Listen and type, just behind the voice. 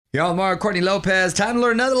Yo, Mark, Courtney Lopez. Time to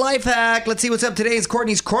learn another life hack. Let's see what's up today. It's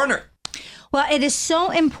Courtney's Corner. Well, it is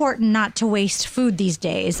so important not to waste food these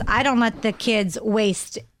days. I don't let the kids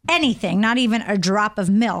waste anything, not even a drop of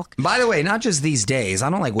milk. By the way, not just these days. I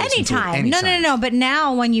don't like wasting food anytime. No. But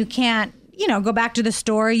now when you can't, go back to the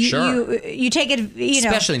store, you take it,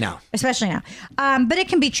 Especially now. But it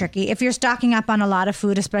can be tricky. If you're stocking up on a lot of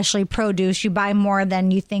food, especially produce, you buy more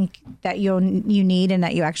than you think that you need and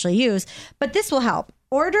that you actually use. But this will help.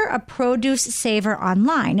 Order a produce saver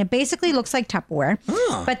online. It basically looks like Tupperware,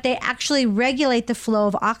 but they actually regulate the flow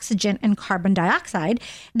of oxygen and carbon dioxide.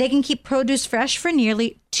 They can keep produce fresh for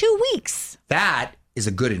nearly 2 weeks. That is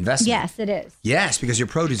a good investment. Yes, it is. Yes, because your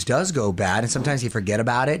produce does go bad, and sometimes you forget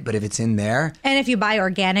about it, but if it's in there. And if you buy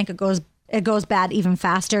organic, it goes bad even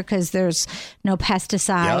faster because there's no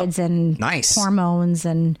pesticides and hormones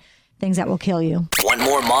and things that will kill you. Want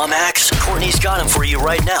more mom hacks? Courtney's got them for you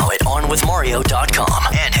right now at onwithmario.com.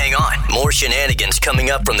 And hang on, more shenanigans coming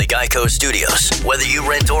up from the Geico Studios. Whether you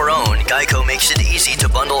rent or own, Geico makes it easy to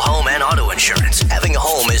bundle home and auto insurance. Having a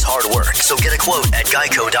home is hard work, so get a quote at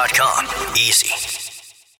geico.com. Easy.